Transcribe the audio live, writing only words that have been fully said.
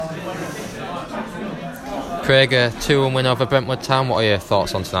Craig, a 2-1 win over Brentwood Town. What are your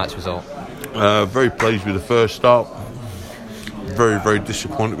thoughts on tonight's result? Very pleased with the first start. Very, very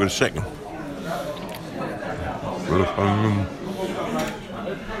disappointed with the second.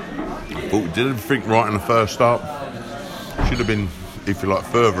 But we did everything right in the first start. Should have been, if you like,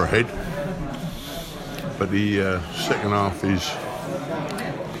 further ahead. But the second half is,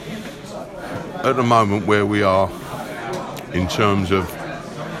 at the moment, where we are in terms of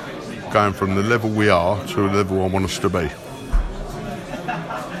going from the level we are to the level I want us to be.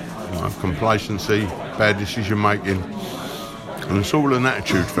 Complacency, bad decision making, and it's all an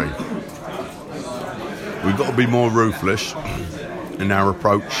attitude thing. We've got to be more ruthless in our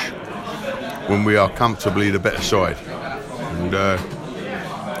approach when we are comfortably the better side. And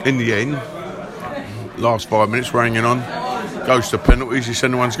in the end, last 5 minutes we're hanging on, goes to penalties, it's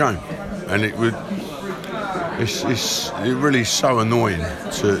anyone's game. And it really is so annoying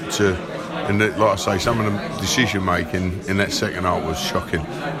to and like I say, some of the decision making in that second half was shocking.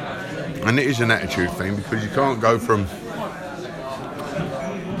 And it is an attitude thing, because you can't go from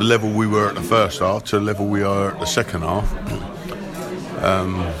the level we were at the first half to the level we are at the second half,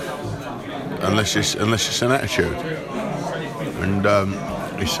 unless it's an attitude. And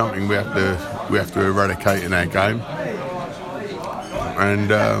it's something we have to eradicate in our game.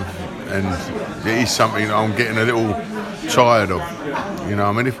 And it is something that I'm getting a little tired of. You know,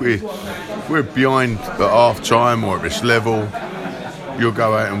 I mean, if we're behind at half time or at this level, you'll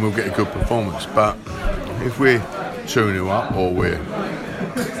go out and we'll get a good performance. But if we're 2-0 up, or we're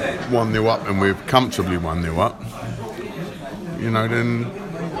 1-0 up and we're comfortably 1-0 up, you know, then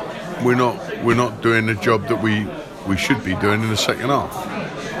we're not doing the job that we should be doing in the second half.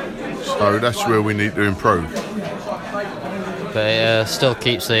 So that's where we need to improve. But it still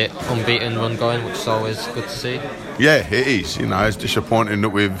keeps the unbeaten run going, which is always good to see. Yeah, it is. You know, it's disappointing that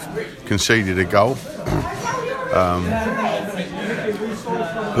we've conceded a goal.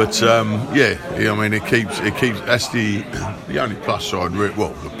 But I mean, it keeps. That's the only plus side.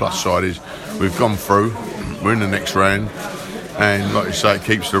 Well, the plus side is we've gone through. We're in the next round, and like you say, it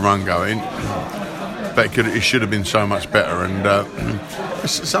keeps the run going. But it should have been so much better. And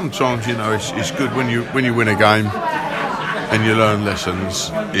sometimes, you know, it's good when you win a game and you learn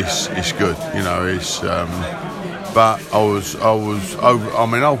lessons. It's good. You know, it's. But I'll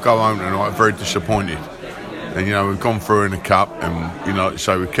go home tonight very disappointed. And, you know, we've gone through in the cup and, you know,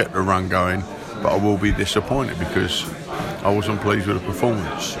 so we've kept the run going. But I will be disappointed because I wasn't pleased with the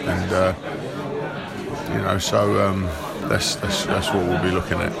performance. And, you know, so that's what we'll be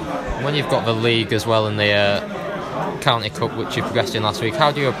looking at. When you've got the league as well and the County Cup, which you progressed in last week,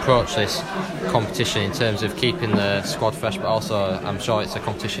 how do you approach this competition in terms of keeping the squad fresh, but also I'm sure it's a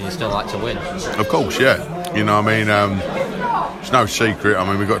competition you still like to win? Of course, yeah. You know, I mean, it's no secret. I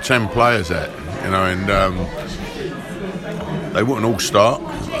mean, we've got 10 players there, you know, and they wouldn't all start,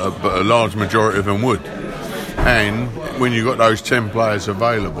 but a large majority of them would. And when you've got those 10 players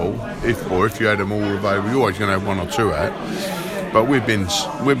available, if you had them all available, you're always going to have one or two out. But we've been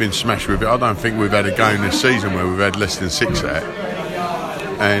smashed with it. I don't think we've had a game this season where we've had less than 6 out.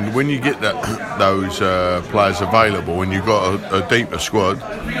 And when you get those players available and you've got a deeper squad,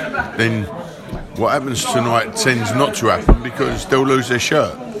 then what happens tonight tends not to happen because they'll lose their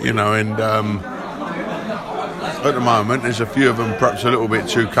shirt, you know. And at the moment, there's a few of them perhaps a little bit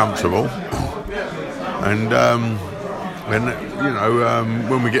too comfortable. And you know,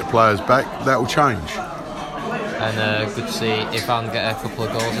 when we get players back, that will change. And good to see Ivan get a couple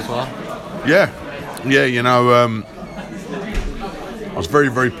of goals as well. Yeah, you know, I was very,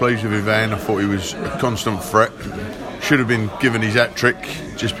 very pleased with Ivan. I thought he was a constant threat. Should have been given his hat-trick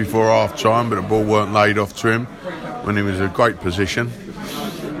just before half-time, but the ball weren't laid off to him when he was in a great position.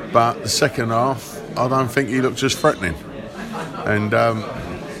 But the second half, I don't think he looked as threatening. And,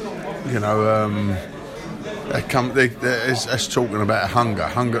 you know, that's talking about hunger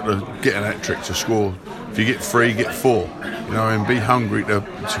to get an hat-trick, to score. If you get 3, get 4, you know, and be hungry to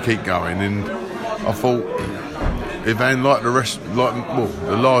keep going. And I thought Ivan, like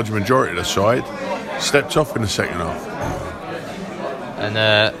the large majority of the side, stepped off in the second half. And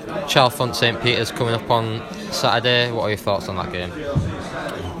Chalfont St Peter's coming up on Saturday. What are your thoughts on that game?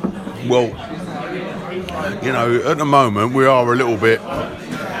 Well, you know, at the moment we are a little bit.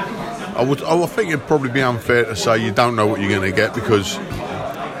 I think it'd probably be unfair to say you don't know what you're going to get, because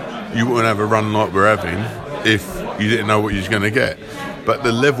you wouldn't have a run like we're having if you didn't know what you was going to get. But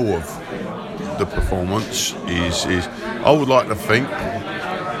the level of the performance is I would like to think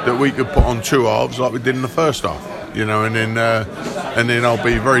that we could put on 2 halves like we did in the first half, you know, and then I'll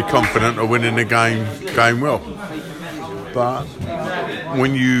be very confident of winning the game well. But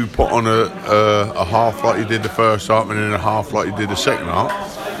when you put on a half like you did the first half and then a half like you did the second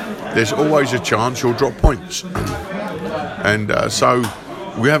half, there's always a chance you'll drop points. And so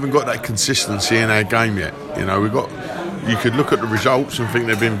we haven't got that consistency in our game yet. You know, you could look at the results and think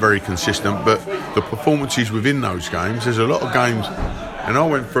they've been very consistent, but the performances within those games, there's a lot of games, and I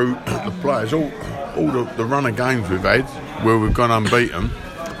went through the players, all the run of games we've had where we've gone unbeaten,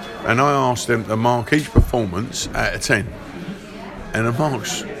 and I asked them to mark each performance out of 10. And the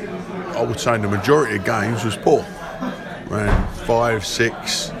marks, I would say the majority of games was poor. Around 5,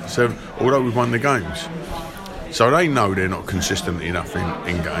 6, 7, although we've won the games. So they know they're not consistent enough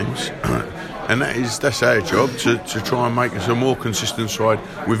in games. And that's our job, to try and make us a more consistent side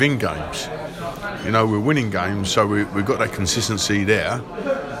within games. You know, we're winning games, so we've got that consistency there.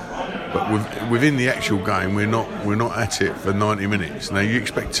 But within the actual game, we're not at it for 90 minutes. Now, you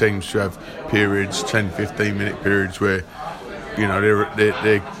expect teams to have periods, 10, 15-minute periods where, you know,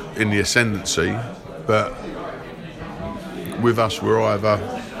 they're in the ascendancy. But with us, we're either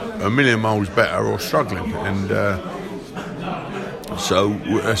a million miles better or struggling, and so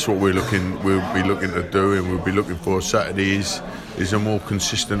that's what we'll be looking to do, and we'll be looking for Saturday is a more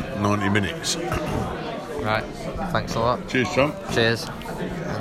consistent 90 minutes. Right, thanks a lot. Cheers, Tom. Cheers.